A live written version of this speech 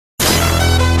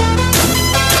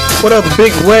What up, Big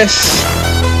West?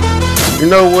 You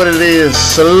know what it is.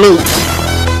 Salute.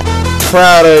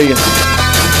 Proud of you.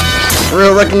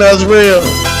 Real recognize real.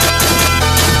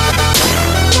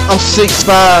 I'm 6'5",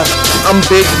 I'm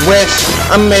Big West.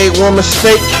 I made one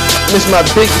mistake, missed my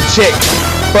big check,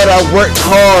 but I worked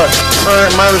hard,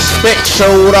 earned my respect,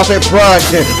 showed off at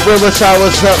Brockton, where I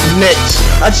was up next.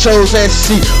 I chose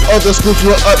SC, other schools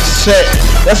were upset.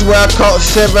 That's where I caught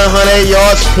 700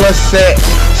 yards plus that,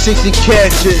 60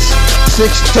 catches, 6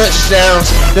 touchdowns,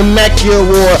 the Mackey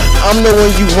Award. I'm the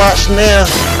one you watch now.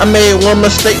 I made one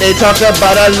mistake, they talk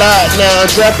about a lot now.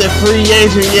 Drafted free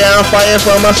agent, yeah, I'm fighting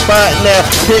for my spot now.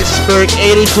 Pittsburgh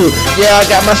 82, yeah, I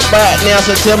got my spot now.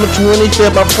 September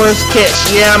 25th, my first catch,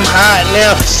 yeah, I'm hot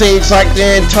now. Seems like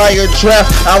the entire draft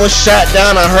I was shot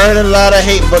down. I heard a lot of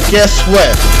hate, but guess what?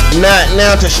 Not now.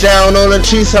 Touchdown on the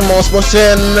Chiefs, I'm on Sports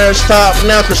Center's top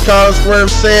now. Cause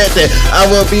Foxworth said that I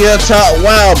will be a top.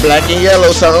 Wow, black and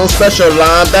yellow, so I'm special.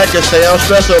 Linebacker say I'm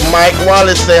special. Mike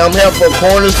Wallace say I'm helpful.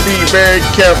 Corners be very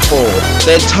careful.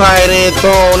 That tight end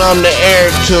throwing on the air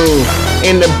too.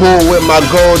 In the booth with my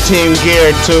gold team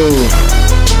gear too.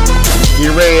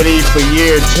 You ready for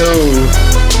year 2?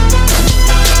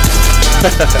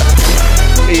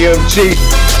 EMG,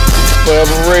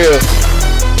 forever real.